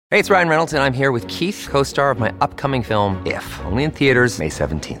Hey, it's Ryan Reynolds, and I'm here with Keith, co-star of my upcoming film, If, only in theaters May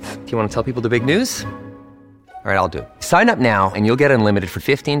 17th. Do you want to tell people the big news? All right, I'll do it. Sign up now and you'll get unlimited for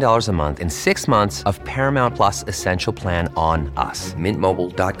 $15 a month and 6 months of Paramount Plus Essential Plan on us.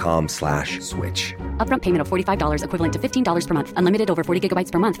 MintMobile.com/switch. Upfront payment of $45 equivalent to $15 per month. Unlimited over 40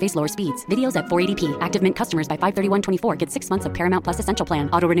 gigabytes per month. Face lower speeds. Videos at 480p. Active Mint customers by 531.24 get 6 months of Paramount Plus Essential Plan.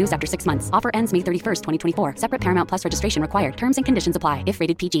 Auto renews after 6 months. Offer ends May 31st, 2024. Separate Paramount Plus registration required. Terms and conditions apply if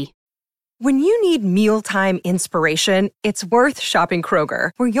rated PG. When you need mealtime inspiration, it's worth shopping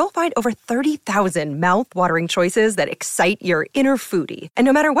Kroger, where you'll find over 30,000 mouth-watering choices that excite your inner foodie. And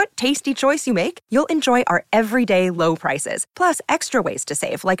no matter what tasty choice you make, you'll enjoy our everyday low prices, plus extra ways to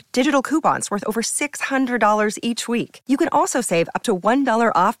save, like digital coupons worth over $600 each week. You can also save up to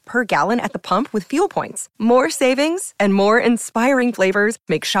 $1 off per gallon at the pump with fuel points. More savings and more inspiring flavors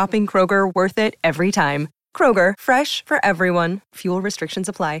make shopping Kroger worth it every time. Kroger, fresh for everyone. Fuel restrictions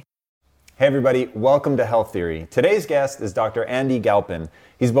apply. Hey everybody, welcome to Health Theory. Today's guest is Dr. Andy Galpin.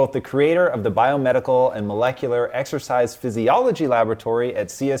 He's both the creator of the Biomedical and Molecular Exercise Physiology Laboratory at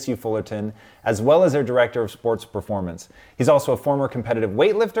CSU Fullerton, as well as their director of sports performance. He's also a former competitive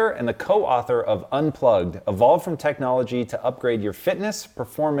weightlifter and the co-author of Unplugged, Evolve from Technology to Upgrade Your Fitness,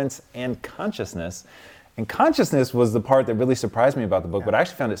 Performance, and Consciousness. And consciousness was the part that really surprised me about the book, but I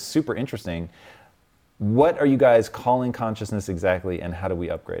actually found it super interesting. What are you guys calling consciousness exactly, and how do we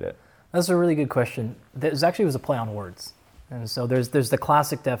upgrade it? That's a really good question. There's actually was a play on words. And so there's the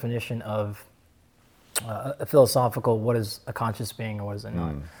classic definition of a philosophical, what is a conscious being and what is it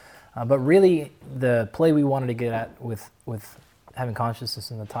not. But really the play we wanted to get at with having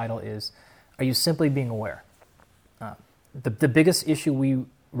consciousness in the title is, are you simply being aware? The biggest issue we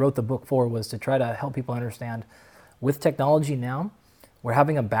wrote the book for was to try to help people understand, with technology now, we're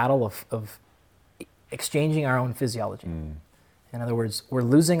having a battle of exchanging our own physiology. In other words, we're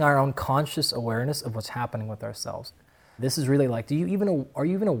losing our own conscious awareness of what's happening with ourselves. This is really like, are you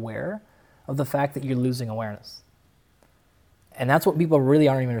even aware of the fact that you're losing awareness? And that's what people really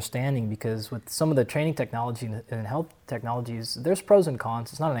aren't even understanding, because with some of the training technology and health technologies, there's pros and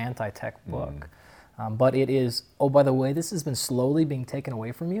cons. It's not an anti-tech book. But it is, oh, by the way, this has been slowly being taken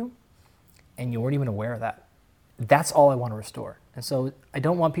away from you, and you weren't even aware of that. That's all I want to restore. And so I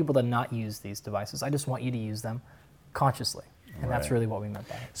don't want people to not use these devices. I just want you to use them consciously. And that's really what we meant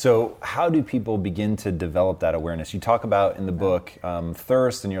by it. So how do people begin to develop that awareness? You talk about in the book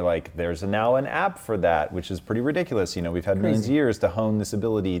thirst, and you're like, there's now an app for that, which is pretty ridiculous. You know, we've had millions of years to hone this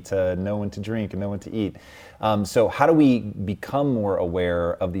ability to know when to drink and know when to eat. So how do we become more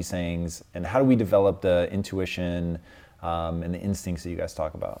aware of these things, and how do we develop the intuition and the instincts that you guys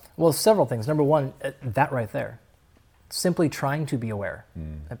talk about? Well, several things. Number one, that right there. Simply trying to be aware,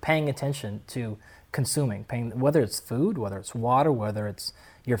 paying attention to consuming, whether it's food, whether it's water, whether it's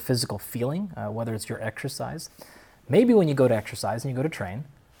your physical feeling, whether it's your exercise. Maybe when you go to exercise and you go to train,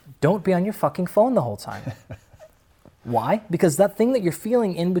 don't be on your fucking phone the whole time. Why? Because that thing that you're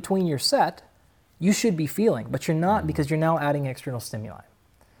feeling in between your set, you should be feeling, but you're not, because you're now adding external stimuli.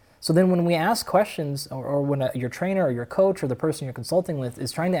 So then when we ask questions, or when your trainer or your coach or the person you're consulting with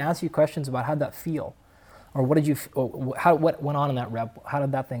is trying to ask you questions about how'd that feel, or what went on in that rep, how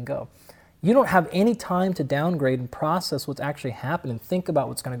did that thing go? You don't have any time to downgrade and process what's actually happened and think about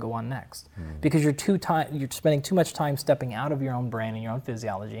what's going to go on next, because you're spending too much time stepping out of your own brain and your own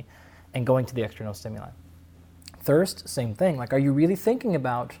physiology and going to the external stimuli. Thirst, same thing. Like, are you really thinking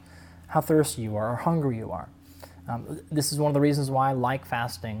about how thirsty you are or hungry you are? This is one of the reasons why I like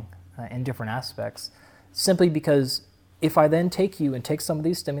fasting in different aspects, simply because if I then take you and take some of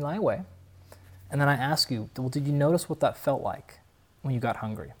these stimuli away, and then I ask you, well, did you notice what that felt like when you got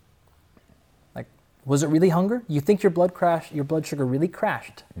hungry? Was it really hunger? You think your blood sugar really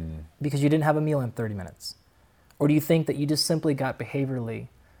crashed because you didn't have a meal in 30 minutes? Or do you think that you just simply got behaviorally,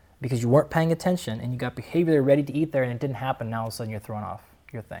 because you weren't paying attention and you got behaviorally ready to eat there and it didn't happen, now all of a sudden you're throwing off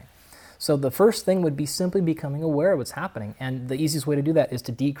your thing? So the first thing would be simply becoming aware of what's happening. And the easiest way to do that is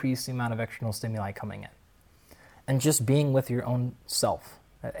to decrease the amount of external stimuli coming in. And just being with your own self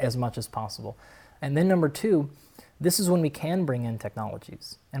as much as possible. And then number two, this is when we can bring in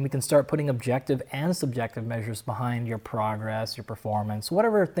technologies, and we can start putting objective and subjective measures behind your progress, your performance,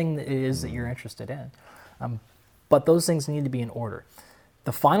 whatever thing it is that you're interested in. But those things need to be in order.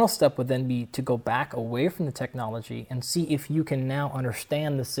 The final step would then be to go back away from the technology and see if you can now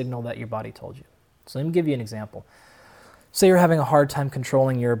understand the signal that your body told you. So let me give you an example. Say you're having a hard time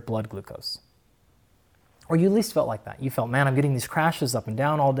controlling your blood glucose. Or you at least felt like that. You felt, man, I'm getting these crashes up and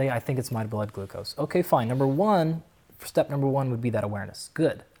down all day. I think it's my blood glucose. Okay, fine. Step number one would be that awareness.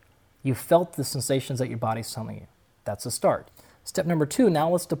 Good. You felt the sensations that your body's telling you. That's a start. Step number 2, now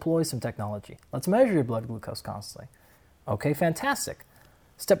let's deploy some technology. Let's measure your blood glucose constantly. Okay, fantastic.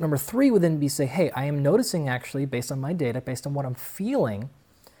 Step number 3 would then be say, hey, I am noticing actually, based on my data, based on what I'm feeling,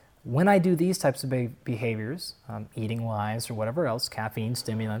 when I do these types of behaviors, eating-wise or whatever else, caffeine,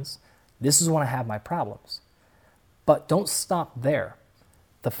 stimulants, this is when I have my problems. But don't stop there.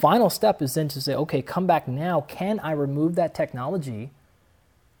 The final step is then to say, okay, come back now. Can I remove that technology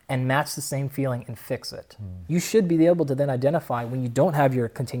and match the same feeling and fix it? You should be able to then identify when you don't have your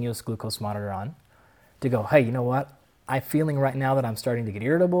continuous glucose monitor on to go, hey, you know what? I'm feeling right now that I'm starting to get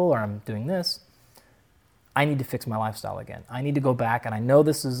irritable or I'm doing this. I need to fix my lifestyle again. I need to go back, and I know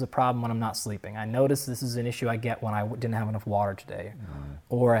this is a problem when I'm not sleeping. I notice this is an issue I get when I didn't have enough water today,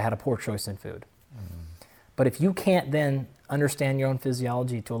 or I had a poor choice in food. But if you can't then understand your own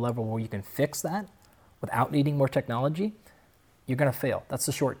physiology to a level where you can fix that without needing more technology, you're going to fail. That's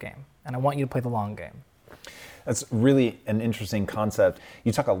the short game, and I want you to play the long game. That's really an interesting concept.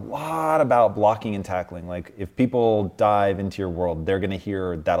 You talk a lot about blocking and tackling. Like if people dive into your world, they're going to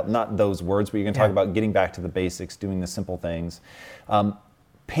hear that, not those words, but you're going to talk about getting back to the basics, doing the simple things.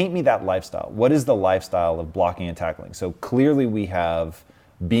 Paint me that lifestyle. What is the lifestyle of blocking and tackling? So clearly we have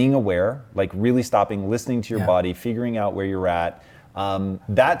being aware, like really stopping, listening to your body, figuring out where you're at.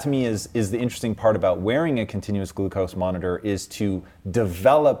 That to me is the interesting part about wearing a continuous glucose monitor, is to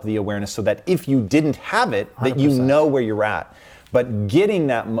develop the awareness so that if you didn't have it, that 100%. you know where you're at. But getting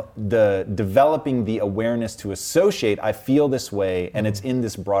that, developing the awareness to associate, I feel this way, and it's in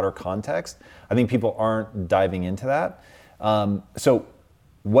this broader context. I think people aren't diving into that. So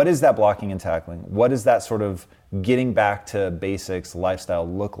what is that blocking and tackling? What does that sort of getting back to basics lifestyle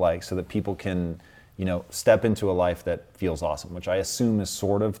look like so that people can, step into a life that feels awesome, which I assume is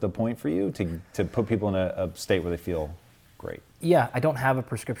sort of the point for you, to put people in a state where they feel great? Yeah, I don't have a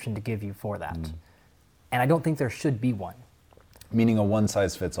prescription to give you for that. And I don't think there should be one. Meaning a one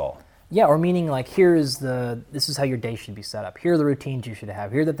size fits all. Yeah, or meaning like this is how your day should be set up. Here are the routines you should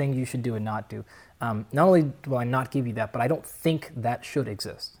have. Here are the things you should do and not do. Not only will I not give you that, but I don't think that should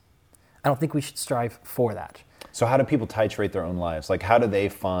exist. I don't think we should strive for that. So how do people titrate their own lives? Like how do they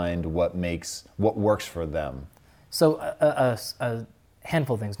find what works for them? So a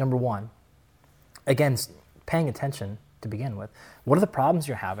handful of things. Number one, again, paying attention to begin with. What are the problems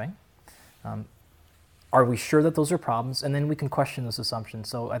you're having? Are we sure that those are problems? And then we can question those assumptions.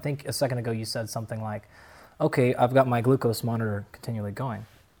 So I think a second ago you said something like, okay, I've got my glucose monitor continually going.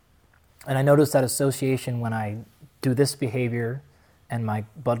 And I notice that association when I do this behavior and my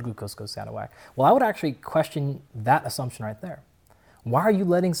blood glucose goes out of whack. Well, I would actually question that assumption right there. Why are you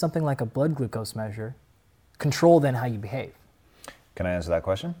letting something like a blood glucose measure control then how you behave? Can I answer that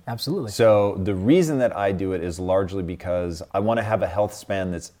question? Absolutely. So the reason that I do it is largely because I want to have a health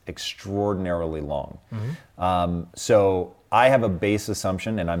span that's extraordinarily long. So I have a base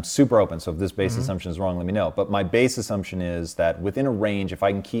assumption, and I'm super open, so if this base assumption is wrong, let me know. But my base assumption is that within a range, if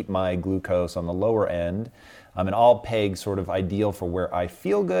I can keep my glucose on the lower end, and all pegs sort of ideal for where I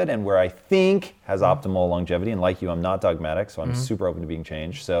feel good and where I think has optimal longevity. And like you, I'm not dogmatic, so I'm super open to being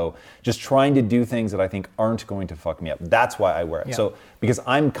changed. So just trying to do things that I think aren't going to fuck me up. That's why I wear it. Yeah. So because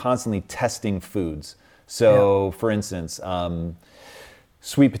I'm constantly testing foods. So for instance,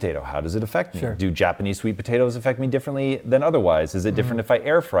 sweet potato, how does it affect me? Sure. Do Japanese sweet potatoes affect me differently than otherwise? Is it different if I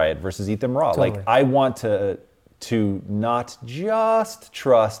air fry it versus eat them raw? Totally. Like I want to not just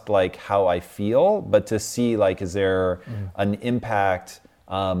trust like how I feel, but to see like, is there an impact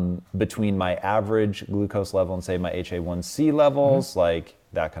between my average glucose level and say my HA1C levels, like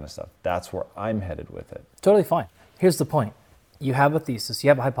that kind of stuff. That's where I'm headed with it. Totally fine. Here's the point. You have a thesis,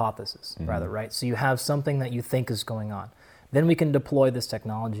 you have a hypothesis, rather, right? So you have something that you think is going on. Then we can deploy this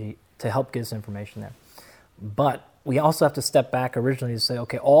technology to help get us information there. But we also have to step back originally to say,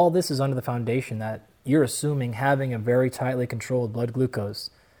 okay, all this is under the foundation that you're assuming having a very tightly controlled blood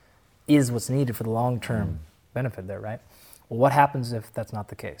glucose is what's needed for the long-term benefit there, right? Well, what happens if that's not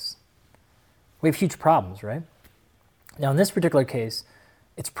the case? We have huge problems, right? Now, in this particular case,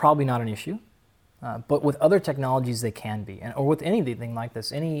 it's probably not an issue, but with other technologies, they can be. Or with anything like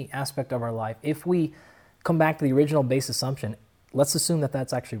this, any aspect of our life, if we come back to the original base assumption, let's assume that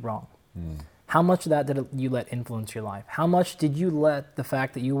that's actually wrong. How much of that did you let influence your life? How much did you let the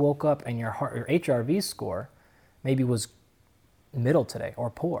fact that you woke up and your HRV score maybe was middle today or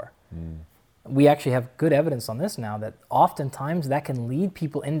poor? We actually have good evidence on this now that oftentimes that can lead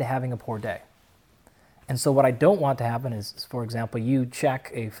people into having a poor day. And so what I don't want to happen is, for example, you check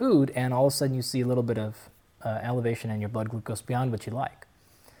a food and all of a sudden you see a little bit of elevation in your blood glucose beyond what you like.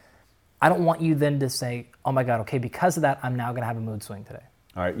 I don't want you then to say, oh my God, okay, because of that, I'm now going to have a mood swing today.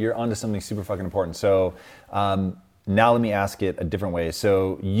 All right, you're onto something super fucking important. So Now let me ask it a different way.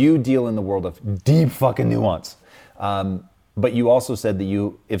 So you deal in the world of deep fucking nuance. But you also said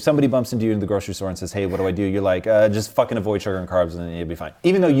that if somebody bumps into you in the grocery store and says, hey, what do I do? You're like, just fucking avoid sugar and carbs and then you'll be fine.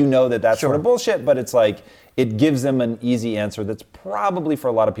 Even though you know that that's sort of bullshit, but it's like, it gives them an easy answer that's probably for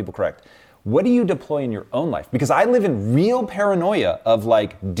a lot of people correct. What do you deploy in your own life? Because I live in real paranoia of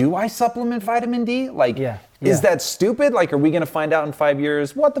like, do I supplement vitamin D? Like, is that stupid? Like, are we going to find out in 5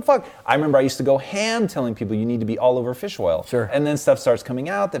 years? What the fuck? I remember I used to go ham telling people you need to be all over fish oil. Sure. And then stuff starts coming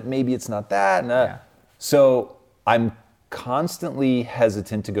out that maybe it's not that. So I'm constantly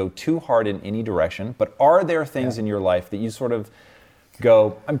hesitant to go too hard in any direction. But are there things in your life that you sort of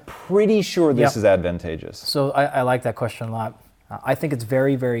go, I'm pretty sure this is advantageous? So I like that question a lot. I think it's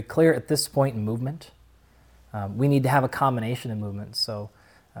very, very clear at this point in movement. We need to have a combination of movements. So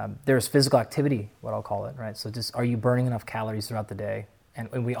there's physical activity, what I'll call it, right? So just, are you burning enough calories throughout the day?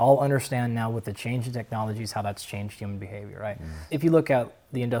 And we all understand now with the change in technologies how that's changed human behavior, right? If you look at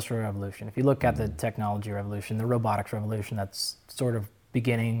the Industrial Revolution, if you look at the technology revolution, the robotics revolution that's sort of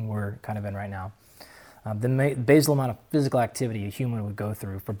beginning, we're kind of in right now, the basal amount of physical activity a human would go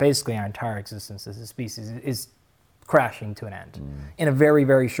through for basically our entire existence as a species is crashing to an end in a very,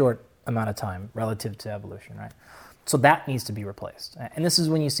 very short amount of time relative to evolution, right? So that needs to be replaced. And this is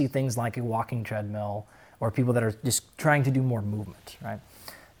when you see things like a walking treadmill or people that are just trying to do more movement, right?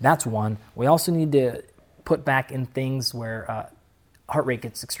 That's one. We also need to put back in things where heart rate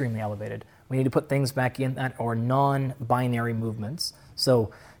gets extremely elevated. We need to put things back in that or non-binary movements.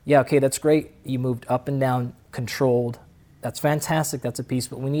 So, yeah, okay, that's great. You moved up and down, controlled. That's fantastic. That's a piece.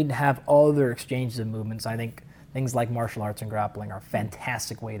 But we need to have other exchanges of movements. I think things like martial arts and grappling are a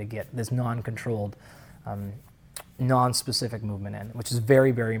fantastic way to get this non-controlled, non-specific movement in, which is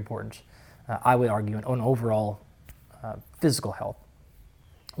very, very important, I would argue, on overall physical health.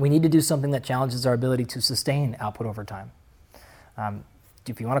 We need to do something that challenges our ability to sustain output over time.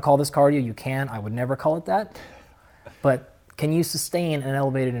 If you want to call this cardio, you can. I would never call it that. But can you sustain an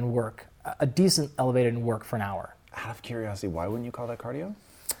elevated in work, a decent elevated in work for an hour? Out of curiosity, why wouldn't you call that cardio?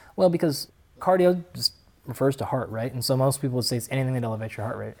 Well, because cardio just refers to heart, right? And so most people would say it's anything that elevates your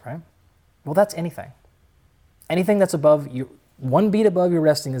heart rate, right? Well, that's anything. Anything that's above you, one beat above your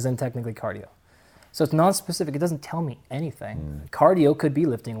resting is then technically cardio. So it's non-specific. It doesn't tell me anything. Cardio could be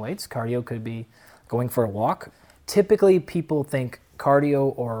lifting weights. Cardio could be going for a walk. Typically, people think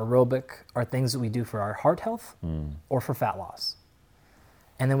cardio or aerobic are things that we do for our heart health or for fat loss.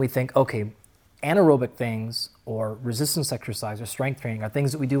 And then we think, okay, anaerobic things or resistance exercise or strength training are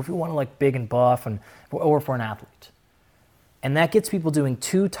things that we do if we want to like big and buff or for an athlete. And that gets people doing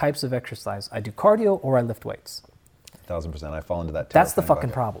two types of exercise. I do cardio or I lift weights. 1,000%. I fall into that. That's the fucking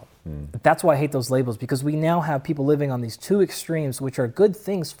problem. That's why I hate those labels, because we now have people living on these two extremes, which are good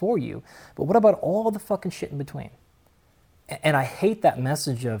things for you. But what about all the fucking shit in between? And I hate that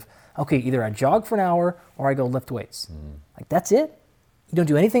message of, okay, either I jog for an hour or I go lift weights. Like, that's it? You don't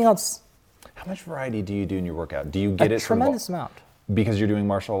do anything else? How much variety do you do in your workout? Do you get a it tremendous amount. Because you're doing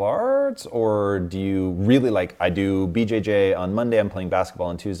martial arts, or do you really like, I do BJJ on Monday, I'm playing basketball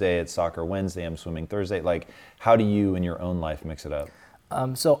on Tuesday, it's soccer Wednesday, I'm swimming Thursday. Like, how do you in your own life mix it up?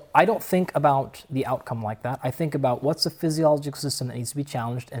 So I don't think about the outcome like that. I think about what's a physiological system that needs to be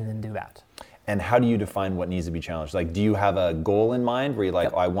challenged and then do that. And how do you define what needs to be challenged? Like, do you have a goal in mind where you're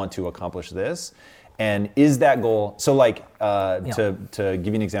like, oh, I want to accomplish this? And is that goal, so like, to give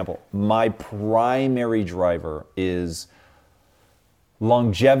you an example, my primary driver is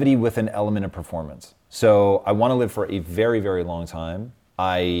longevity with an element of performance. So I want to live for a very, very long time.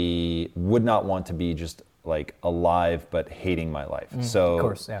 I would not want to be just like alive but hating my life. So of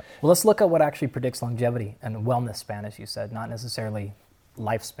course, yeah. Well, let's look at what actually predicts longevity and wellness span, as you said, not necessarily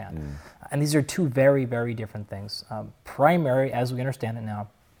lifespan. And these are two very, very different things. Primary, as we understand it now,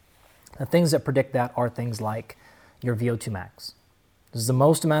 the things that predict that are things like your VO2 max. This is the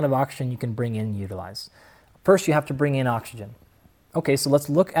most amount of oxygen you can bring in and utilize. First, you have to bring in oxygen. Okay, so let's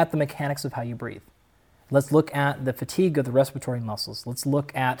look at the mechanics of how you breathe. Let's look at the fatigue of the respiratory muscles. Let's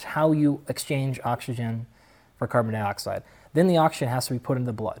look at how you exchange oxygen for carbon dioxide. Then the oxygen has to be put into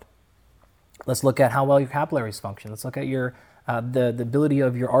the blood. Let's look at how well your capillaries function. Let's look at your the ability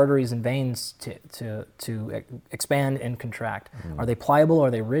of your arteries and veins to expand and contract. Are they pliable or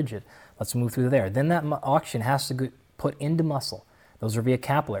are they rigid? Let's move through there. Then that oxygen has to get put into muscle. Those are via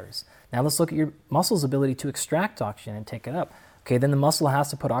capillaries. Now let's look at your muscle's ability to extract oxygen and take it up. Okay, then the muscle has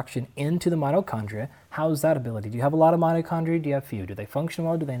to put oxygen into the mitochondria. How is that ability? Do you have a lot of mitochondria? Do you have few? Do they function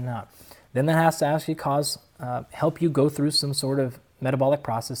well? Do they not? Then that has to actually help you go through some sort of metabolic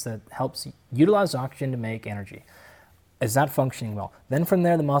process that helps utilize oxygen to make energy. Is that functioning well? Then from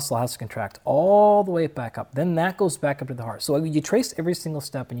there, the muscle has to contract all the way back up. Then that goes back up to the heart. So you trace every single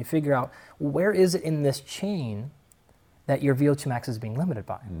step and you figure out where is it in this chain that your VO2 max is being limited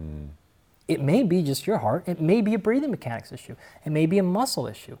by. It may be just your heart. It may be a breathing mechanics issue. It may be a muscle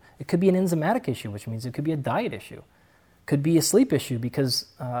issue. It could be an enzymatic issue, which means it could be a diet issue. It could be a sleep issue because,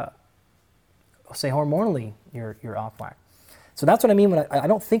 say, hormonally, you're off whack. So that's what I mean when I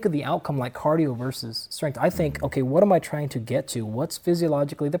don't think of the outcome like cardio versus strength. I think, okay, what am I trying to get to? What's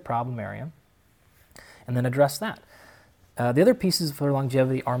physiologically the problem area? And then address that. The other pieces for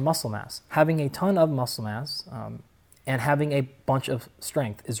longevity are muscle mass. Having a ton of muscle mass and having a bunch of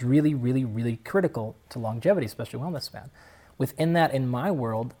strength is really, really, really critical to longevity, especially wellness span. Within that, in my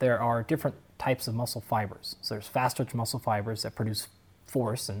world, there are different types of muscle fibers. So there's fast twitch muscle fibers that produce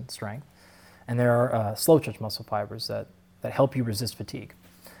force and strength. And there are slow twitch muscle fibers that help you resist fatigue.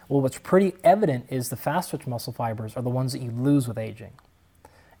 Well, what's pretty evident is the fast twitch muscle fibers are the ones that you lose with aging.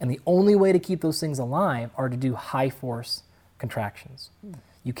 And the only way to keep those things alive are to do high force contractions.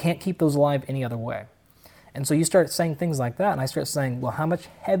 You can't keep those alive any other way. And so you start saying things like that, and I start saying, well, how much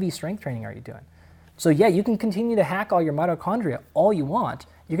heavy strength training are you doing? So yeah, you can continue to hack all your mitochondria all you want.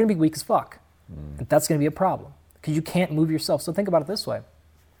 You're gonna be weak as fuck. And that's gonna be a problem because you can't move yourself. So think about it this way.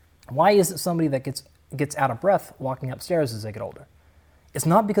 Why is it somebody that gets out of breath walking upstairs as they get older? It's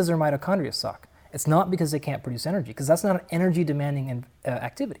not because their mitochondria suck. It's not because they can't produce energy, because that's not an energy demanding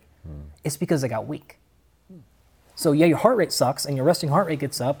activity. It's because they got weak. So yeah, your heart rate sucks and your resting heart rate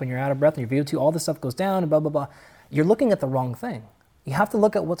gets up and you're out of breath and your VO2, all this stuff goes down and blah, blah, blah. You're looking at the wrong thing. You have to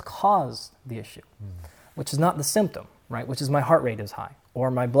look at what's caused the issue, which is not the symptom, right? Which is my heart rate is high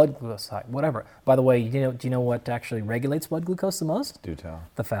or my blood glucose is high, whatever. By the way, do you know what actually regulates blood glucose the most? Do tell.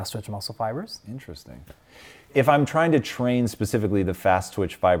 The fast twitch muscle fibers. Interesting. If I'm trying to train specifically the fast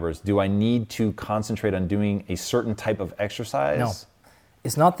twitch fibers, do I need to concentrate on doing a certain type of exercise? No.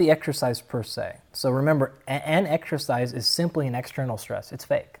 It's not the exercise per se. So remember, an exercise is simply an external stress. It's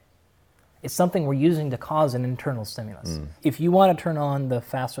fake. It's something we're using to cause an internal stimulus. If you want to turn on the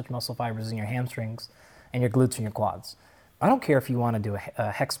fast twitch muscle fibers in your hamstrings and your glutes and your quads, I don't care if you want to do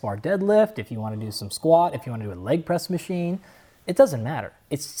a hex bar deadlift, if you want to do some squat, if you want to do a leg press machine. It doesn't matter.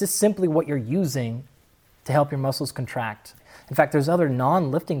 It's just simply what you're using to help your muscles contract. In fact, there's other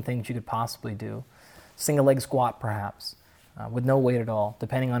non-lifting things you could possibly do. Single leg squat, perhaps. With no weight at all,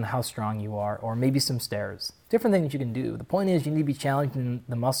 depending on how strong you are, or maybe some stairs. Different things you can do. The point is you need to be challenged in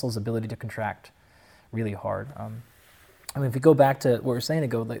the muscle's ability to contract really hard. I mean, if you go back to what we were saying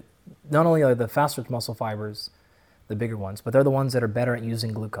ago, like, not only are the fast twitch muscle fibers the bigger ones, but they're the ones that are better at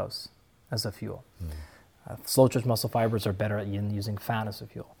using glucose as a fuel. Slow twitch muscle fibers are better at using fat as a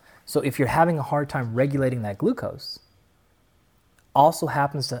fuel. So if you're having a hard time regulating that glucose, also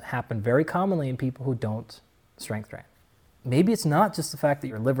happens to happen very commonly in people who don't strength train. Maybe it's not just the fact that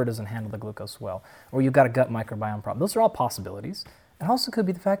your liver doesn't handle the glucose well, or you've got a gut microbiome problem. Those are all possibilities. It also could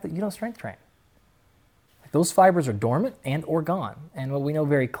be the fact that you don't strength train. Those fibers are dormant and or gone. And what we know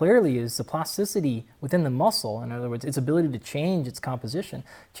very clearly is the plasticity within the muscle, in other words, its ability to change its composition,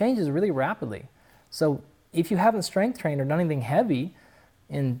 changes really rapidly. So if you haven't strength trained or done anything heavy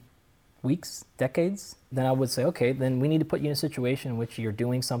in weeks, decades, then I would say, okay, then we need to put you in a situation in which you're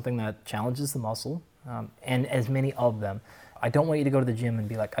doing something that challenges the muscle, and as many of them. I don't want you to go to the gym and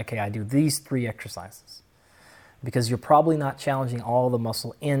be like, okay, I do these 3 exercises, because you're probably not challenging all the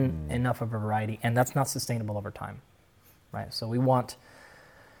muscle in enough of a variety, and that's not sustainable over time, right? So we want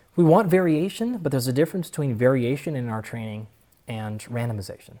variation, but there's a difference between variation in our training and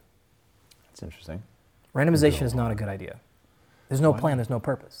randomization. That's interesting. Randomization is not a good idea. There's no plan, there's no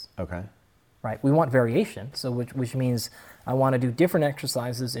purpose. Okay. Right? We want variation, so which means I want to do different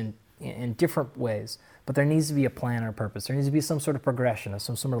exercises in different ways, but there needs to be a plan or a purpose. There needs to be some sort of progression or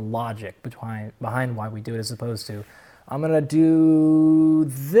some sort of logic behind why we do it, as opposed to, I'm going to do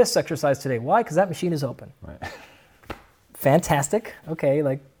this exercise today. Why? Because that machine is open. Right. Fantastic. Okay,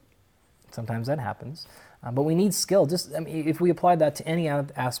 like sometimes that happens. But we need skill. If we applied that to any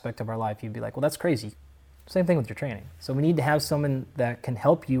aspect of our life, you'd be like, well, that's crazy. Same thing with your training. So we need to have someone that can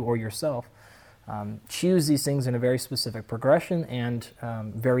help you or yourself choose these things in a very specific progression and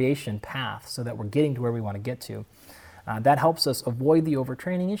variation path so that we're getting to where we want to get to. That helps us avoid the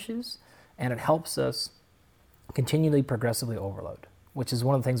overtraining issues, and it helps us continually progressively overload, which is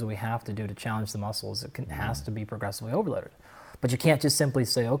one of the things that we have to do to challenge the muscles. It has to be progressively overloaded. But you can't just simply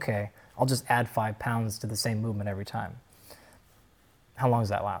say, okay, I'll just add 5 pounds to the same movement every time. How long does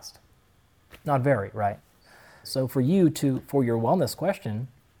that last? Not very, right? So for your wellness question,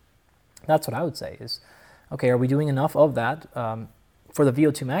 that's what I would say is, okay, are we doing enough of that For the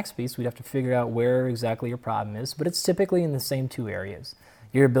VO2 max piece, we'd have to figure out where exactly your problem is, but it's typically in the same two areas.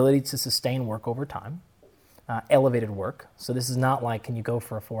 Your ability to sustain work over time, elevated work. So this is not like, can you go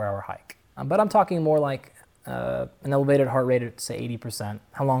for a 4-hour hike? But I'm talking more like an elevated heart rate at, say, 80%.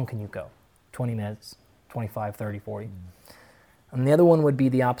 How long can you go? 20 minutes, 25, 30, 40. And the other one would be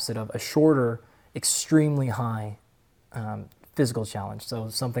the opposite of a shorter, extremely high physical challenge. So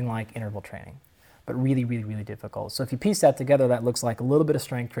something like interval training, but really, really, really difficult. So if you piece that together, that looks like a little bit of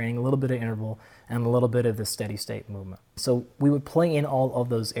strength training, a little bit of interval, and a little bit of the steady state movement. So we would play in all of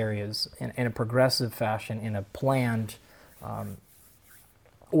those areas in a progressive fashion, in a planned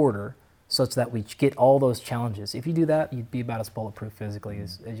order, such that we get all those challenges. If you do that, you'd be about as bulletproof physically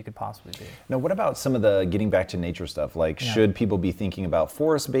as you could possibly be. Now, what about some of the getting back to nature stuff? Like, should people be thinking about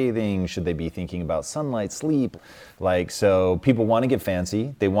forest bathing? Should they be thinking about sunlight, sleep? Like, so people want to get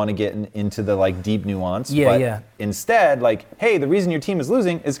fancy. They want to get into the, like, deep nuance. But instead, like, hey, the reason your team is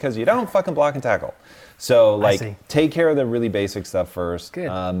losing is because you don't fucking block and tackle. So, like, take care of the really basic stuff first. Good.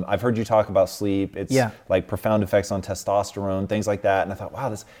 I've heard you talk about sleep. It's like profound effects on testosterone, things like that. And I thought,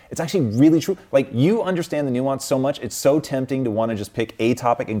 wow, it's actually really true. Like, you understand the nuance so much. It's so tempting to want to just pick a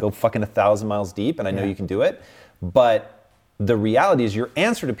topic and go fucking 1,000 miles deep. And I know you can do it. But the reality is your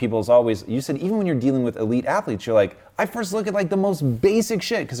answer to people is always, you said, even when you're dealing with elite athletes, you're like, I first look at like the most basic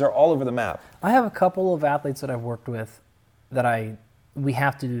shit because they're all over the map. I have a couple of athletes that I've worked with that we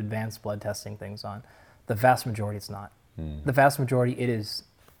have to do advanced blood testing things on. The vast majority, it's not. The vast majority, it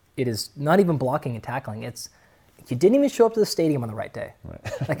is not even blocking and tackling. It's, you didn't even show up to the stadium on the right day.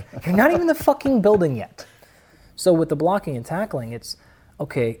 Right. Like, you're not even in the fucking building yet. So with the blocking and tackling, it's,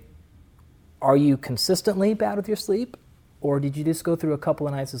 okay, are you consistently bad with your sleep? Or did you just go through a couple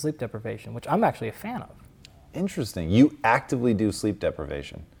of nights of sleep deprivation, which I'm actually a fan of. Interesting. You actively do sleep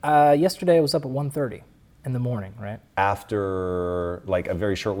deprivation. Yesterday I was up at 1:30. In the morning, right? After like a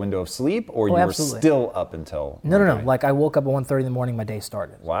very short window of sleep, or you were still up until? No. Like I woke up at 1:30 in the morning, my day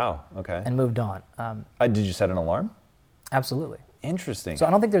started. Wow, okay. And moved on. Did you set an alarm? Absolutely. Interesting. So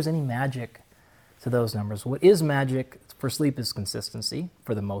I don't think there's any magic to those numbers. What is magic for sleep is consistency,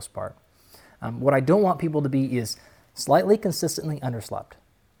 for the most part. What I don't want people to be is slightly consistently underslept.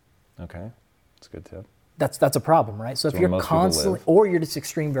 Okay, that's a good tip. That's a problem, right? So if you're constantly, or you're just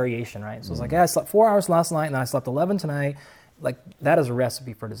extreme variation, right? So it's like, I slept 4 hours last night and then I slept 11 tonight. Like, that is a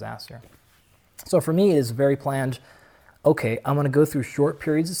recipe for disaster. So for me, it is very planned. Okay, I'm going to go through short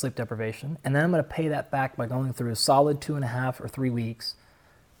periods of sleep deprivation, and then I'm going to pay that back by going through a solid 2.5 or 3 weeks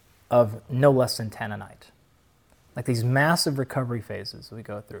of no less than 10 a night. Like these massive recovery phases we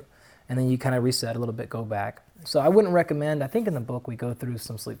go through. And then you kind of reset a little bit, go back. So I wouldn't recommend, I think in the book we go through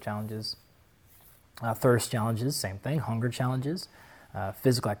some sleep challenges. Thirst challenges, same thing. Hunger challenges,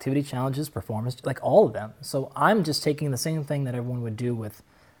 physical activity challenges, performance, like all of them. So I'm just taking the same thing that everyone would do with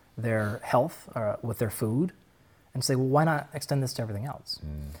their health, with their food, and say, well, why not extend this to everything else?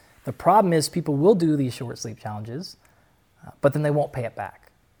 The problem is people will do these short sleep challenges, but then they won't pay it back,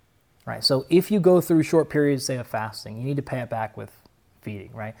 right? So if you go through short periods, say, of fasting, you need to pay it back with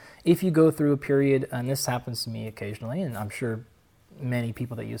feeding, right? If you go through a period, and this happens to me occasionally, and I'm sure many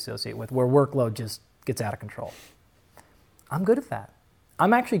people that you associate with, where workload just gets out of control. I'm good at that.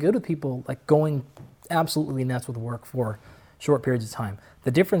 I'm actually good with people like going absolutely nuts with work for short periods of time. The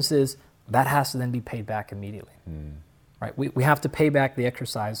difference is that has to then be paid back immediately, right? We have to pay back the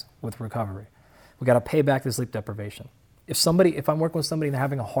exercise with recovery. We got to pay back the sleep deprivation. If I'm working with somebody and they're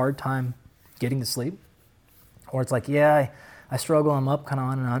having a hard time getting to sleep, or it's like, I struggle, I'm up, kind of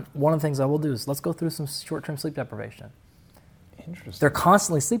on and on, one of the things I will do is let's go through some short-term sleep deprivation. Interesting. They're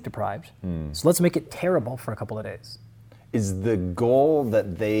constantly sleep deprived, so let's make it terrible for a couple of days. Is the goal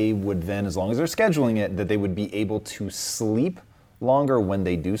that they would then, as long as they're scheduling it, that they would be able to sleep longer when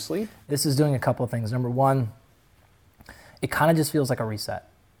they do sleep? This is doing a couple of things. Number one, it kind of just feels like a reset.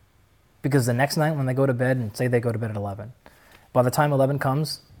 Because the next night when they go to bed, and say they go to bed at 11, by the time 11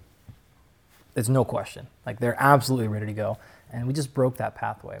 comes, there's no question. Like, they're absolutely ready to go. And we just broke that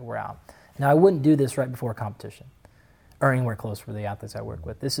pathway. We're out. Now, I wouldn't do this right before a competition, or anywhere close for the athletes I work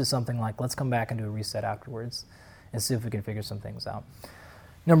with. This is something like, let's come back and do a reset afterwards and see if we can figure some things out.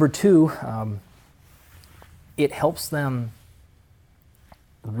 Number two, it helps them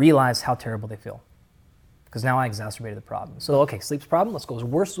realize how terrible they feel. Because now I exacerbated the problem. So, okay, sleep's a problem, let's go as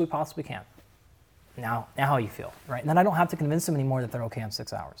worst as we possibly can. Now how you feel, right? And then I don't have to convince them anymore that they're okay on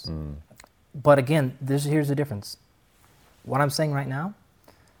 6 hours. But again, here's the difference. What I'm saying right now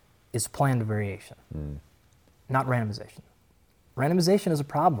is planned variation. Not randomization. Randomization is a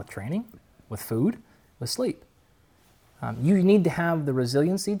problem with training, with food, with sleep. You need to have the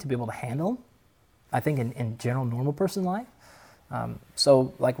resiliency to be able to handle, I think in general normal person life,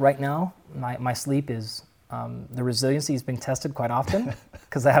 So like right now, my sleep is, the resiliency is being tested quite often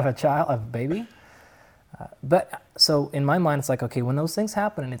because I have a baby. But so in my mind, it's like, okay, when those things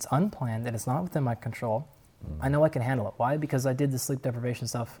happen and it's unplanned and it's not within my control, I know I can handle it. Why? Because I did the sleep deprivation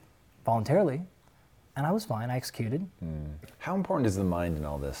stuff voluntarily and I was fine. I executed. How important is the mind in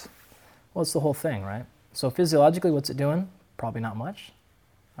all this? Well, it's the whole thing, right? So physiologically, what's it doing? Probably not much.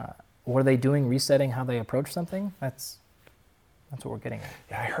 What are they doing, resetting how they approach something? That's what we're getting at.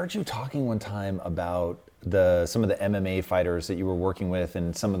 Yeah, I heard you talking one time about some of the MMA fighters that you were working with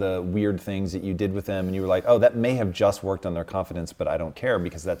and some of the weird things that you did with them, and you were like, oh, that may have just worked on their confidence, but I don't care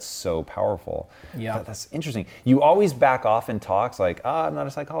because that's so powerful. Yeah. That's interesting. You always back off in talks like, I'm not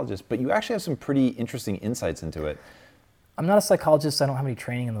a psychologist, but you actually have some pretty interesting insights into it. I'm not a psychologist, I don't have any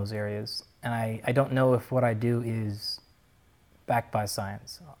training in those areas, and I don't know if what I do is backed by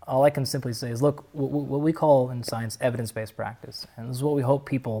science. All I can simply say is, look, what we call in science evidence-based practice, and this is what we hope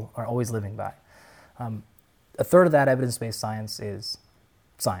people are always living by. A third of that evidence-based science is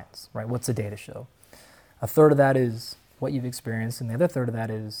science, right? What's the data show? A third of that is what you've experienced, and the other third of that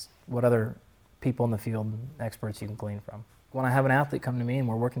is what other people in the field, experts you can glean from. When I have an athlete come to me and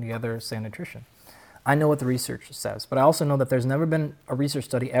we're working together, say on nutrition, I know what the research says, but I also know that there's never been a research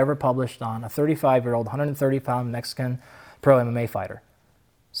study ever published on a 35-year-old, 130-pound Mexican pro MMA fighter.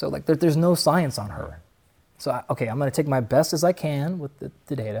 So like there's no science on her. So okay, I'm going to take my best as I can with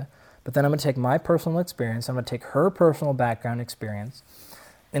the data, but then I'm going to take my personal experience, I'm going to take her personal background experience,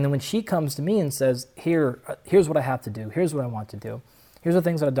 and then when she comes to me and says, here's what I have to do, here's what I want to do, here's the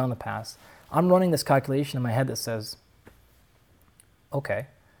things that I've done in the past, I'm running this calculation in my head that says, okay,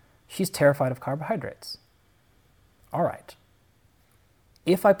 she's terrified of carbohydrates. All right.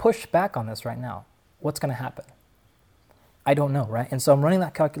 If I push back on this right now, what's going to happen? I don't know, right? And so I'm running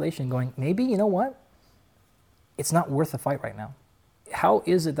that calculation going, maybe, you know what? It's not worth the fight right now. How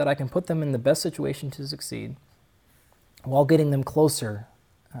is it that I can put them in the best situation to succeed while getting them closer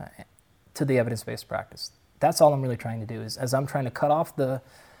to the evidence-based practice? That's all I'm really trying to do, is as I'm trying to cut off the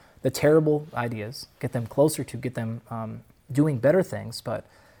terrible ideas, get them closer to, get them doing better things. But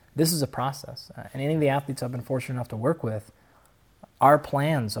this is a process. And any of the athletes I've been fortunate enough to work with, our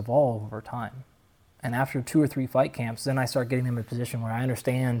plans evolve over time. And after 2 or 3 fight camps, then I start getting them in a position where I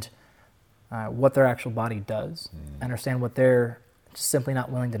understand what their actual body does, understand what they're simply not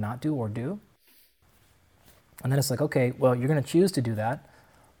willing to not do or do. And then it's like, okay, well, you're going to choose to do that.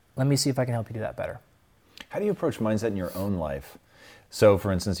 Let me see if I can help you do that better. How do you approach mindset in your own life? So,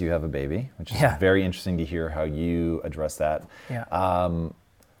 for instance, you have a baby, which is very interesting to hear how you address that. Yeah.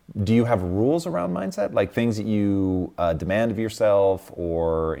 Do you have rules around mindset, like things that you demand of yourself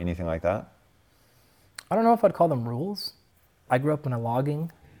or anything like that? I don't know if I'd call them rules. I grew up in a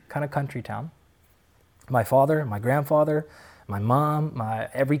logging kind of country town. My father, my grandfather, my mom,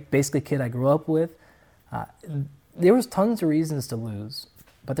 every basically kid I grew up with, there was tons of reasons to lose,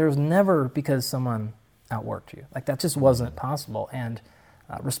 but there was never because someone outworked you. Like that just wasn't possible. And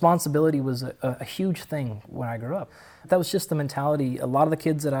responsibility was a huge thing when I grew up. That was just the mentality. A lot of the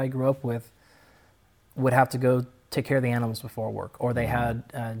kids that I grew up with would have to go take care of the animals before work, or they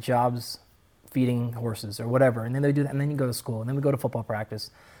had jobs feeding horses or whatever, and then they do that, and then you go to school, and then we go to football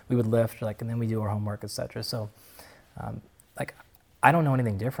practice, we would lift, and then we do our homework, etc. So, I don't know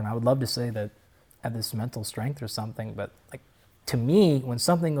anything different. I would love to say that I have this mental strength or something, but to me, when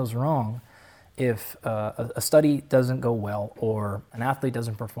something goes wrong, if a study doesn't go well or an athlete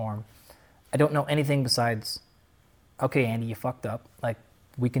doesn't perform, I don't know anything besides, okay, Andy, you fucked up.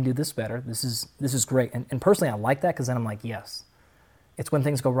 We can do this better. This is great. And personally, I like that because then I'm like, yes. It's when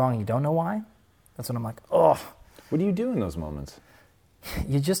things go wrong and you don't know why. That's when I'm like, oh. What do you do in those moments?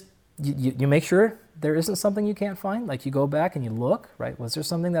 You make sure there isn't something you can't find. You go back and you look, right? Was there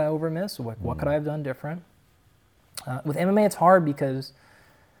something that I overmissed? What could I have done different? With MMA, it's hard because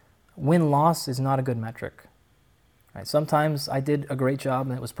win-loss is not a good metric. Right? Sometimes I did a great job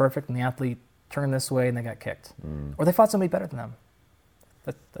and it was perfect and the athlete turned this way and they got kicked. Or they fought somebody better than them.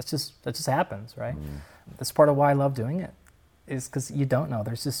 That just happens, right? That's part of why I love doing it, is because you don't know.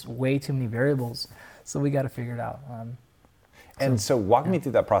 There's just way too many variables, so we got to figure it out. So walk me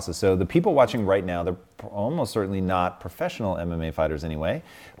through that process. So the people watching right now, they're almost certainly not professional MMA fighters anyway,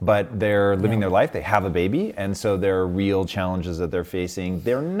 but they're living their life. They have a baby, and so there are real challenges that they're facing.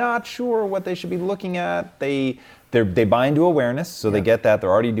 They're not sure what they should be looking at. They buy into awareness, so they get that.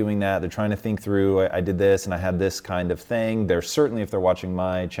 They're already doing that. They're trying to think through, I did this and I had this kind of thing. They're certainly, if they're watching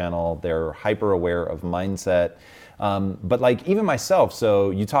my channel, they're hyper aware of mindset. But even myself,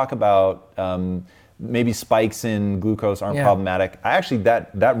 so you talk about maybe spikes in glucose aren't problematic. I actually,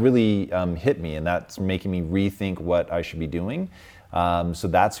 that really hit me, and that's making me rethink what I should be doing. So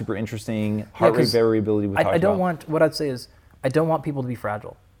that's super interesting. Heart rate variability we talked about. I don't want, what I'd say is, I don't want people to be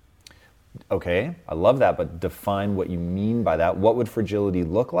fragile. Okay, I love that, but define what you mean by that. What would fragility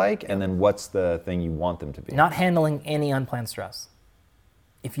look like, and then what's the thing you want them to be? Not handling any unplanned stress.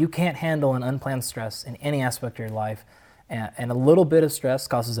 If you can't handle an unplanned stress in any aspect of your life, and a little bit of stress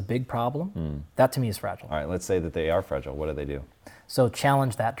causes a big problem, that to me is fragile. All right, let's say that they are fragile. What do they do? So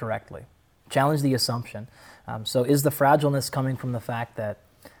challenge that directly. Challenge the assumption. So is the fragileness coming from the fact that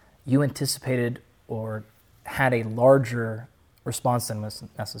you anticipated or had a larger response than was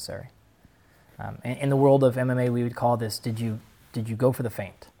necessary? In the world of MMA, we would call this, did you go for the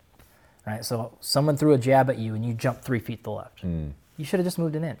feint? Right? So someone threw a jab at you and you jumped 3 feet to the left. You should have just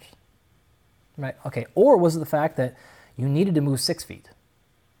moved an inch. Right? Okay. Or was it the fact that you needed to move 6 feet?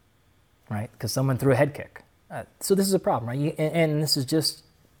 Right? Because someone threw a head kick. So this is a problem, right? And this is just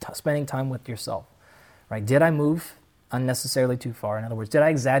spending time with yourself. Right? Did I move unnecessarily too far? In other words, did I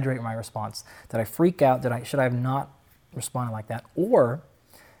exaggerate my response? Did I freak out? Should I have not responded like that? Or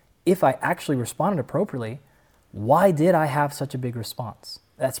if I actually responded appropriately, why did I have such a big response?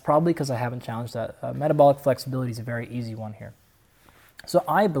 That's probably because I haven't challenged that. Metabolic flexibility is a very easy one here. So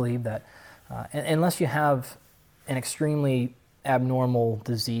I believe that unless you have an extremely abnormal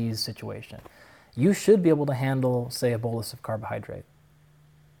disease situation, you should be able to handle, say, a bolus of carbohydrate.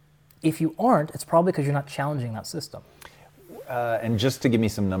 If you aren't, it's probably because you're not challenging that system. And just to give me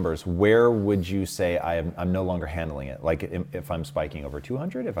some numbers, where would you say I'm no longer handling it? Like if I'm spiking over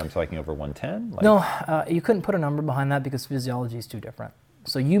 200, if I'm spiking over 110? Like... No, you couldn't put a number behind that because physiology is too different.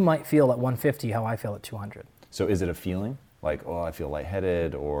 So you might feel at 150 how I feel at 200. So is it a feeling? Like, oh, I feel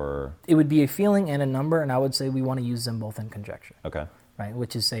lightheaded, or... It would be a feeling and a number, and I would say we want to use them both in conjunction. Okay. Right,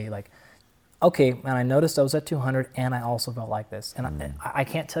 which is say like, okay, and I noticed I was at 200 and I also felt like this. And I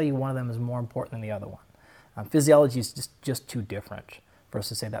can't tell you one of them is more important than the other one. Physiology is just too different for us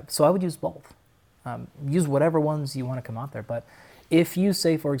to say that. So I would use both. Use whatever ones you want to come out there. But if you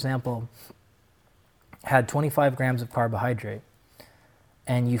say, for example, had 25 grams of carbohydrate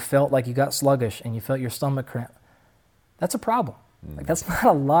and you felt like you got sluggish and you felt your stomach cramp, that's a problem. Like that's not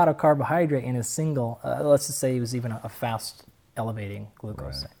a lot of carbohydrate in a single, let's just say it was even a fast elevating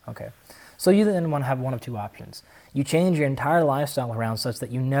glucose. Right. Okay. So you then want to have one of two options. You change your entire lifestyle around such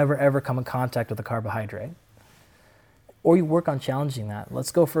that you never ever come in contact with a carbohydrate, or you work on challenging that.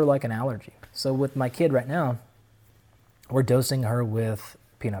 Let's go for like an allergy. So with my kid right now, we're dosing her with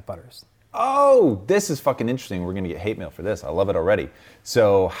peanut butters. Oh, this is fucking interesting. We're going to get hate mail for this. I love it already.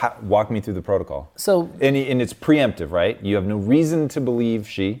 So walk me through the protocol. So and it's preemptive, right? You have no reason to believe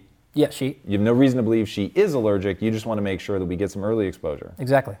she. Yeah, she. You have no reason to believe she is allergic. You just want to make sure that we get some early exposure.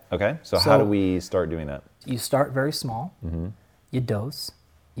 Exactly. Okay. So how do we start doing that? You start very small. You dose.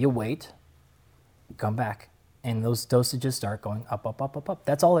 You wait. You come back. And those dosages start going up, up, up, up, up.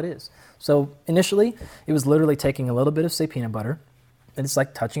 That's all it is. So initially, it was literally taking a little bit of, say, peanut butter, and it's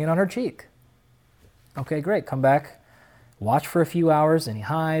like touching it on her cheek. Okay, great. Come back. Watch for a few hours. Any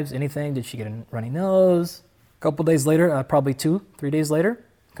hives, anything. Did she get a runny nose? A couple days later, probably 2-3 days later,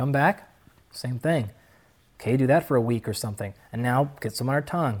 come back. Same thing. Okay, do that for a week or something. And now get some on her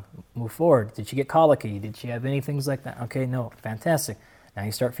tongue. Move forward. Did she get colicky? Did she have any things like that? Okay, no. Fantastic. Now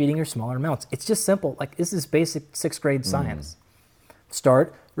you start feeding her smaller amounts. It's just simple. Like, this is basic 6th grade science.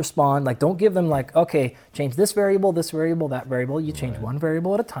 Start, respond. Like, don't give them like, okay, change this variable, that variable. You change one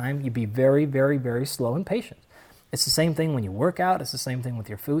variable at a time. You be very, very, very slow and patient. It's the same thing when you work out. It's the same thing with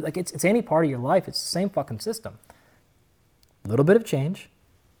your food. Like, it's any part of your life. It's the same fucking system. A little bit of change,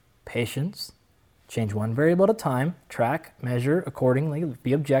 patience, change one variable at a time, track, measure accordingly,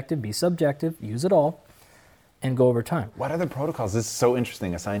 be objective, be subjective, use it all, and go over time. What other protocols? This is so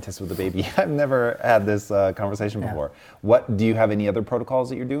interesting, a scientist with a baby. I've never had this conversation before. What, do you have any other protocols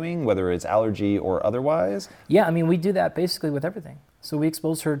that you're doing, whether it's allergy or otherwise? Yeah, I mean, we do that basically with everything. So we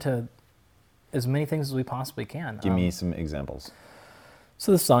expose her to as many things as we possibly can. Give me some examples.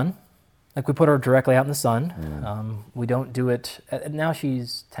 So the sun, like we put her directly out in the sun. We don't do it, now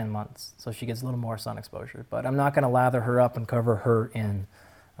she's 10 months, so she gets a little more sun exposure. But I'm not gonna lather her up and cover her in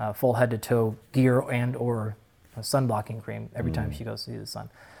full head to toe gear and or a sun blocking cream every time she goes to see the sun.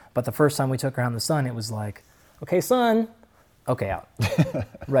 But the first time we took her out in the sun, it was like, okay, sun, okay, out.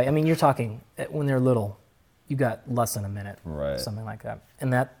 Right, I mean, you're talking, when they're little, you got less than a minute, something like that.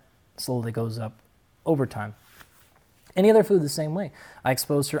 And that slowly goes up over time. Any other food the same way. I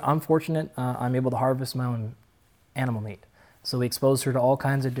exposed her, I'm fortunate, I'm able to harvest my own animal meat. So we exposed her to all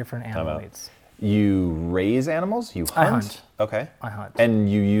kinds of different animal meats. You raise animals? You hunt? I hunt. Okay. I hunt.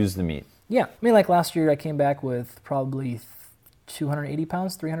 And you use the meat? Yeah, I mean, like last year I came back with probably 280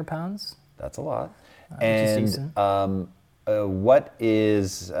 pounds, 300 pounds. That's a lot. Which is decent. What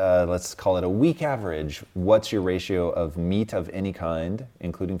is, let's call it a week average, what's your ratio of meat of any kind,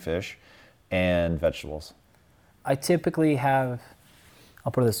 including fish, and vegetables? I typically have,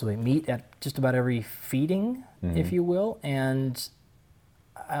 I'll put it this way, meat at just about every feeding, if you will, and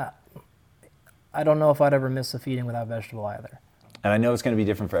I don't know if I'd ever miss a feeding without vegetable either. And I know it's going to be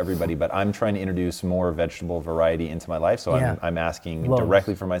different for everybody, but I'm trying to introduce more vegetable variety into my life, so I'm asking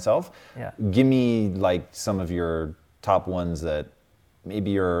directly for myself. Yeah. Give me like some of your top ones that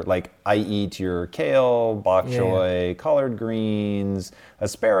maybe you're like, I eat your kale, bok choy, collard greens,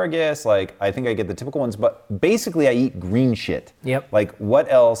 asparagus, like I think I get the typical ones, but basically I eat green shit. Yep. Like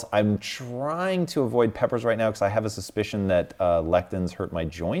what else? I'm trying to avoid peppers right now because I have a suspicion that lectins hurt my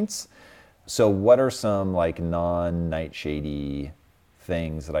joints. So what are some like non-nightshady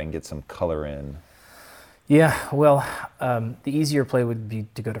things that I can get some color in? Yeah, well, the easier play would be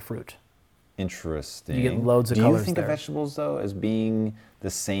to go to fruit. Interesting. You get loads of colors. Do you think of vegetables though as being the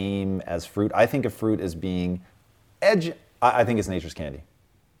same as fruit? I think of fruit as being I think it's nature's candy.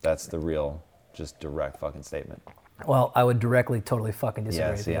 That's the real, just direct fucking statement. Well, I would directly, totally fucking disagree.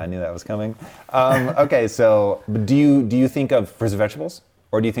 Yeah, with see, you. I knew that was coming. Okay, so do you think of fruits and vegetables,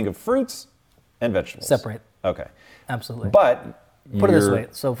 or do you think of fruits and vegetables? Separate. Okay. Absolutely. But put it this way.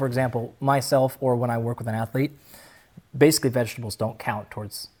 So, for example, myself or when I work with an athlete, basically vegetables don't count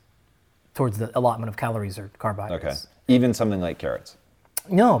towards the allotment of calories or carbohydrates. Okay. Even something like carrots.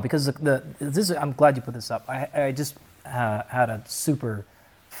 No, because I'm glad you put this up. I just had a super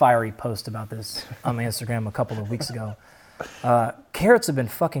fiery post about this on my Instagram a couple of weeks ago. Carrots have been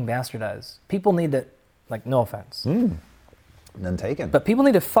fucking bastardized. People need to, like, no offense. None taken. But people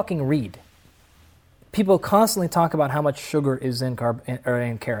need to fucking read. People constantly talk about how much sugar is in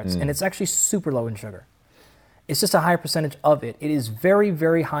carrots, and it's actually super low in sugar. It's just a higher percentage of it. It is very,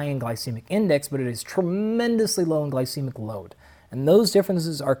 very high in glycemic index, but it is tremendously low in glycemic load. And those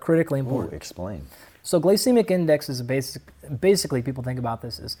differences are critically important. Ooh, explain. So glycemic index is basically, people think about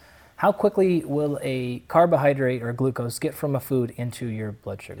this as how quickly will a carbohydrate or glucose get from a food into your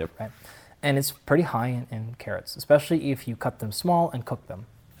blood sugar, right? And it's pretty high in carrots, especially if you cut them small and cook them,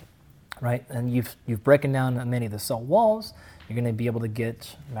 right? And you've broken down many of the cell walls, you're going to be able to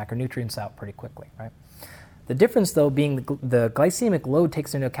get macronutrients out pretty quickly, right? The difference, though, being the glycemic load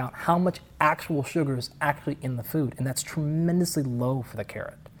takes into account how much actual sugar is actually in the food, and that's tremendously low for the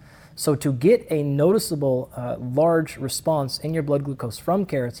carrot. So to get a noticeable large response in your blood glucose from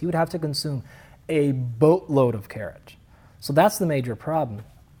carrots, you would have to consume a boatload of carrot. So that's the major problem.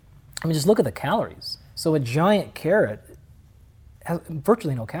 I mean, just look at the calories. So a giant carrot has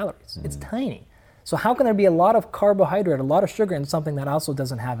virtually no calories. It's tiny. So how can there be a lot of carbohydrate, a lot of sugar in something that also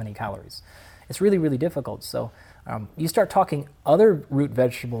doesn't have any calories? It's really, really difficult. So you start talking other root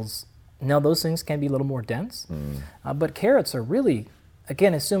vegetables, now those things can be a little more dense. But carrots are really,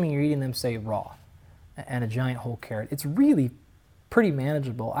 again, assuming you're eating them, say, raw, and a giant whole carrot, it's really pretty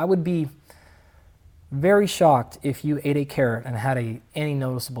manageable. I would be very shocked if you ate a carrot and had any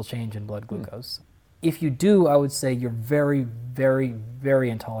noticeable change in blood glucose. If you do, I would say you're very, very, very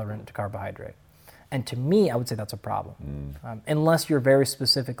intolerant to carbohydrate. And to me, I would say that's a problem. Unless you're very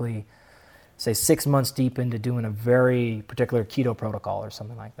specifically, say, 6 months deep into doing a very particular keto protocol or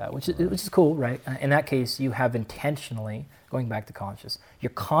something like that, which is cool, right? In that case, you have intentionally, going back to conscious,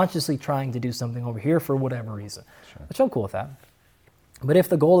 you're consciously trying to do something over here for whatever reason, which I'm cool with that. But if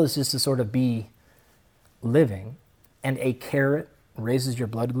the goal is just to sort of be living, and a carrot raises your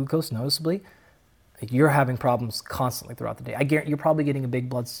blood glucose noticeably, you're having problems constantly throughout the day. I guarantee you're probably getting a big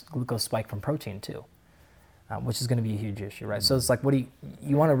blood glucose spike from protein too. Which is going to be a huge issue, right? So it's like, what do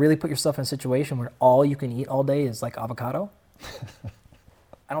you want to really put yourself in a situation where all you can eat all day is like avocado?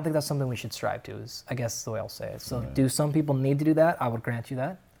 I don't think that's something we should strive to, is I guess the way I'll say it. So do some people need to do that? I would grant you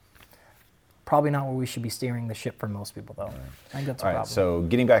that. Probably not where we should be steering the ship for most people, though. I think that's a problem. So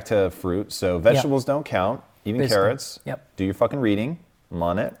getting back to fruit, so vegetables don't count, even Basically. carrots. Do your fucking reading. I'm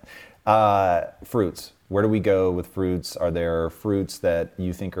on it. Fruits. Where do we go with fruits? Are there fruits that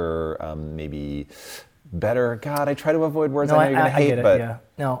you think are maybe better? God, I try to avoid words I know you're going to hate, get it, but... Yeah.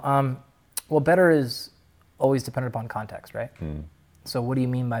 No, well, better is always dependent upon context, right? So what do you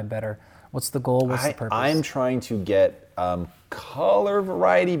mean by better? What's the goal? What's the purpose? I'm trying to get color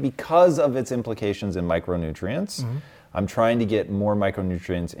variety because of its implications in micronutrients. I'm trying to get more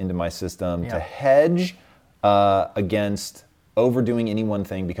micronutrients into my system to hedge against overdoing any one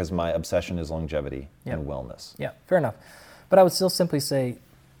thing, because my obsession is longevity and wellness. Yeah, fair enough. But I would still simply say,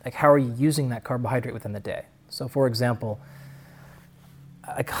 like, how are you using that carbohydrate within the day? So, for example,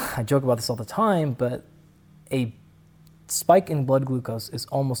 I joke about this all the time, but a spike in blood glucose is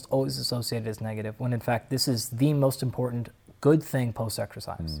almost always associated as negative, when in fact this is the most important good thing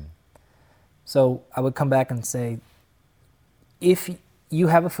post-exercise. So I would come back and say, if you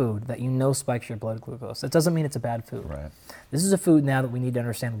have a food that you know spikes your blood glucose, that doesn't mean it's a bad food. Right. This is a food now that we need to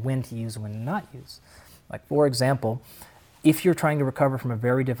understand when to use and when to not use. Like, for example, if you're trying to recover from a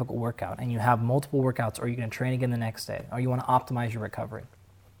very difficult workout and you have multiple workouts, or you're going to train again the next day, or you want to optimize your recovery,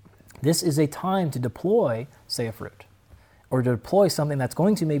 this is a time to deploy, say, a fruit, or to deploy something that's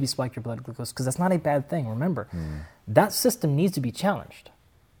going to maybe spike your blood glucose, because that's not a bad thing. Remember, that system needs to be challenged.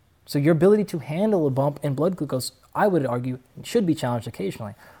 So your ability to handle a bump in blood glucose, I would argue, should be challenged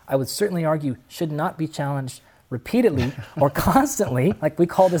occasionally. I would certainly argue should not be challenged repeatedly or constantly, like we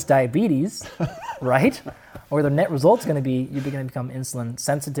call this diabetes, right? Or the net result's going to be you're going to become insulin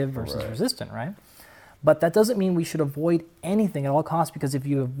sensitive versus resistant, right? But that doesn't mean we should avoid anything at all costs, because if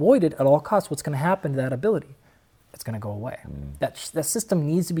you avoid it at all costs, what's going to happen to that ability? It's going to go away. That system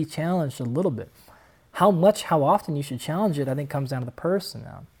needs to be challenged a little bit. How much, how often you should challenge it, I think comes down to the person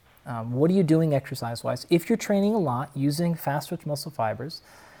now. What are you doing exercise-wise? If you're training a lot using fast-twitch muscle fibers,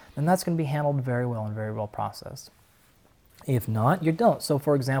 then that's going to be handled very well and very well processed. If not, you don't. So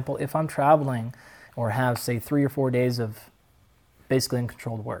for example, if I'm traveling or have, say, 3 or 4 days of basically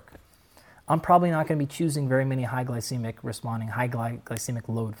uncontrolled work, I'm probably not going to be choosing very many high glycemic responding, high glycemic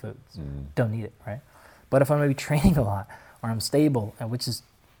load foods. Don't need it, right? But if I'm going to be training a lot, or I'm stable, which is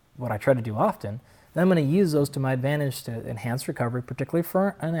what I try to do often, then I'm going to use those to my advantage to enhance recovery, particularly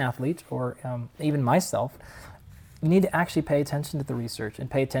for an athlete or even myself. You need to actually pay attention to the research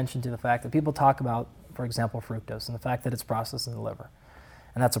and pay attention to the fact that people talk about, for example, fructose and the fact that it's processed in the liver.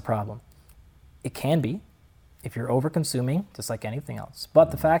 And that's a problem. It can be if you're over-consuming, just like anything else.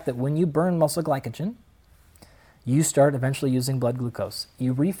 But the fact that when you burn muscle glycogen, you start eventually using blood glucose.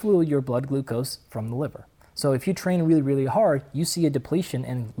 You refuel your blood glucose from the liver. So if you train really, really hard, you see a depletion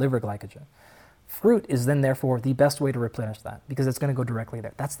in liver glycogen. Fruit is then therefore the best way to replenish that, because it's going to go directly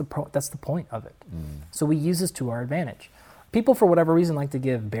there. That's the point of it. So we use this to our advantage. People, for whatever reason, like to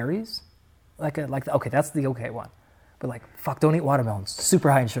give berries, okay, that's the okay one. But like, fuck, don't eat watermelons, super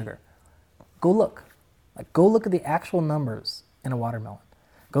high in sugar. Go look at the actual numbers in a watermelon.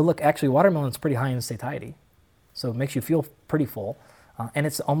 Actually, watermelon's pretty high in satiety, so it makes you feel pretty full, and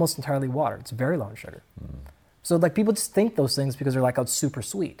it's almost entirely water. It's very low in sugar. So like, people just think those things because they're like, oh, it's super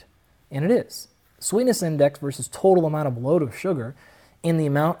sweet, and it is. Sweetness index versus total amount of load of sugar in the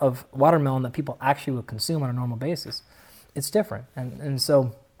amount of watermelon that people actually would consume on a normal basis, it's different. And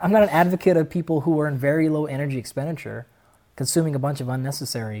so I'm not an advocate of people who are in very low energy expenditure consuming a bunch of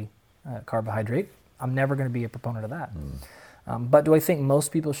unnecessary carbohydrate. I'm never going to be a proponent of that. But do I think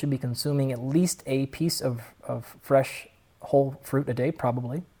most people should be consuming at least a piece of fresh whole fruit a day?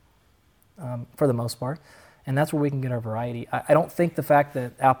 Probably, for the most part. And that's where we can get our variety. I don't think the fact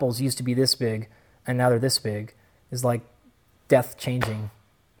that apples used to be this big and now they're this big is like death-changing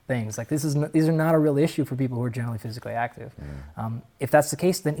things. Like, these are not a real issue for people who are generally physically active. If that's the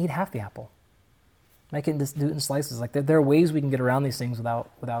case, then eat half the apple. Make it, do it in slices. Like, there are ways we can get around these things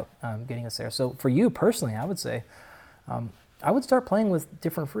without getting us there. So for you personally, I would say, I would start playing with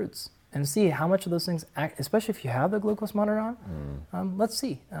different fruits and see how much of those things act, especially if you have the glucose monitor on. Let's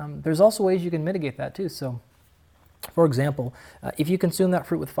see. There's also ways you can mitigate that too. So, for example, if you consume that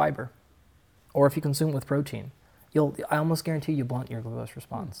fruit with fiber, or if you consume it with protein, I almost guarantee you blunt your glucose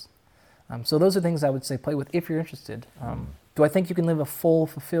response. So those are things I would say play with if you're interested. Do I think you can live a full,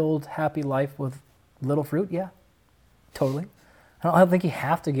 fulfilled, happy life with little fruit? Yeah, totally. I don't think you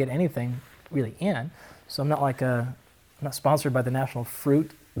have to get anything really in. So I'm not sponsored by the National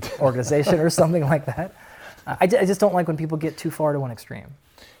Fruit Organization or something like that. I just don't like when people get too far to one extreme.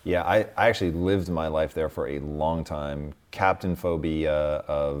 Yeah, I actually lived my life there for a long time. Captain phobia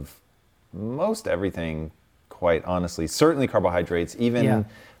of most everything, quite honestly. Certainly carbohydrates, even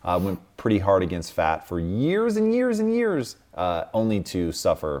went pretty hard against fat for years and years and years, only to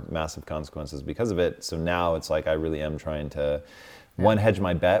suffer massive consequences because of it. So now it's like I really am trying to, hedge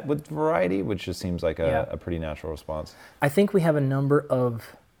my bet with variety, which just seems like a pretty natural response. I think we have a number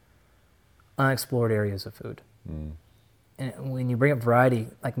of unexplored areas of food. And when you bring up variety,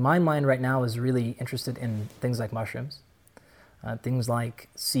 like my mind right now is really interested in things like mushrooms, things like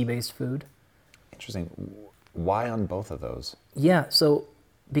sea-based food. Interesting. Why on both of those? Yeah, so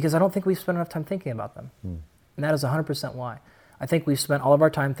because I don't think we've spent enough time thinking about them. And that is 100% why. I think we've spent all of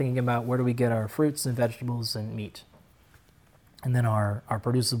our time thinking about where do we get our fruits and vegetables and meat. And then our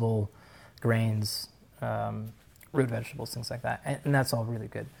producible grains, root vegetables, things like that. And that's all really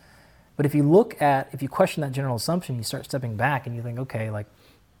good. But if you question that general assumption, you start stepping back and you think, okay, like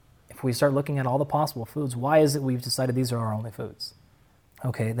if we start looking at all the possible foods, why is it we've decided these are our only foods?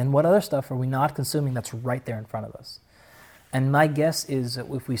 Okay, then what other stuff are we not consuming that's right there in front of us? And my guess is that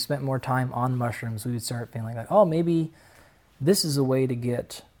if we spent more time on mushrooms, we would start feeling like, oh, maybe this is a way to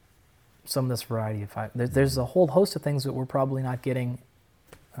get some of this variety. There's a whole host of things that we're probably not getting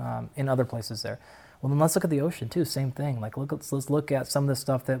in other places there. Well, then let's look at the ocean too, same thing. Like let's look at some of the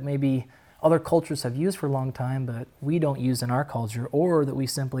stuff that maybe other cultures have used for a long time, but we don't use in our culture, or that we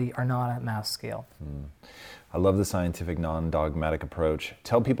simply are not at mass scale. I love the scientific, non-dogmatic approach.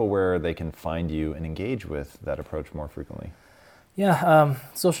 Tell people where they can find you and engage with that approach more frequently. Yeah,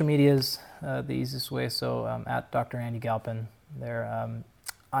 social media is the easiest way. So at Dr. Andy Galpin there.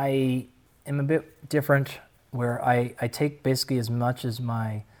 I am a bit different where I take basically as much as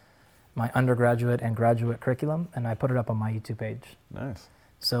my undergraduate and graduate curriculum, and I put it up on my YouTube page. Nice.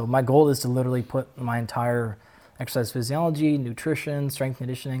 So my goal is to literally put my entire exercise physiology, nutrition, strength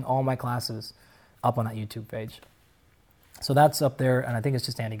conditioning, all my classes up on that YouTube page. So that's up there, and I think it's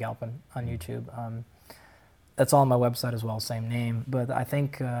just Andy Galpin on YouTube. That's all on my website as well, same name. But I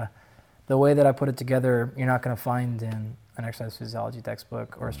think the way that I put it together, you're not going to find in an exercise physiology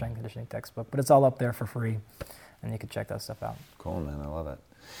textbook or a strength conditioning textbook, but it's all up there for free, and you can check that stuff out. Cool, man. I love it.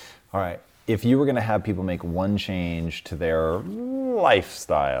 All right. If you were going to have people make one change to their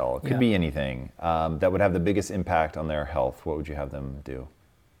lifestyle, it could be anything, that would have the biggest impact on their health, what would you have them do?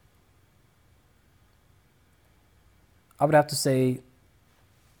 I would have to say,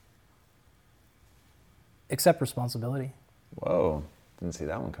 accept responsibility. Whoa, didn't see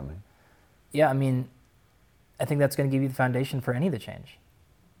that one coming. Yeah, I mean, I think that's going to give you the foundation for any of the change,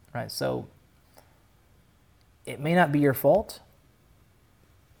 right? So it may not be your fault,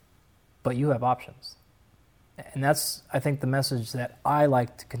 but you have options. And that's, I think, the message that I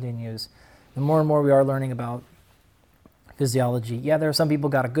like to continue is the more and more we are learning about physiology, yeah, there are some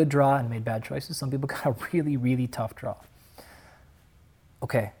people got a good draw and made bad choices. Some people got a really, really tough draw.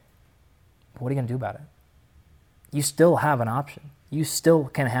 Okay, what are you going to do about it? You still have an option. You still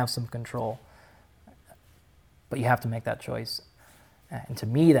can have some control, but you have to make that choice. And to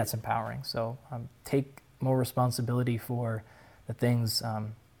me, that's empowering. So take more responsibility for the things,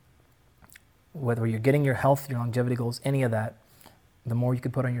 whether you're getting your health, your longevity goals, any of that, the more you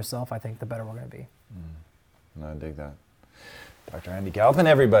can put on yourself, I think the better we're going to be. No, I dig that. Dr. Andy Galpin,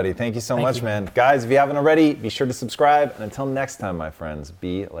 everybody. Thank you so much, man. Guys, if you haven't already, be sure to subscribe. And until next time, my friends,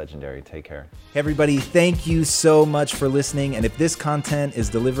 be legendary. Take care. Hey, everybody. Thank you so much for listening. And if this content is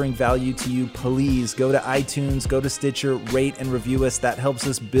delivering value to you, please go to iTunes, go to Stitcher, rate and review us. That helps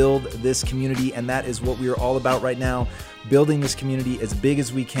us build this community. And that is what we are all about right now. Building this community as big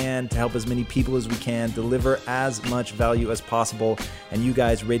as we can to help as many people as we can, deliver as much value as possible. And you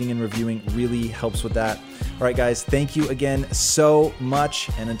guys rating and reviewing really helps with that. All right, guys, thank you again so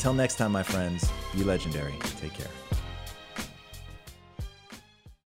much. And until next time, my friends, be legendary. Take care.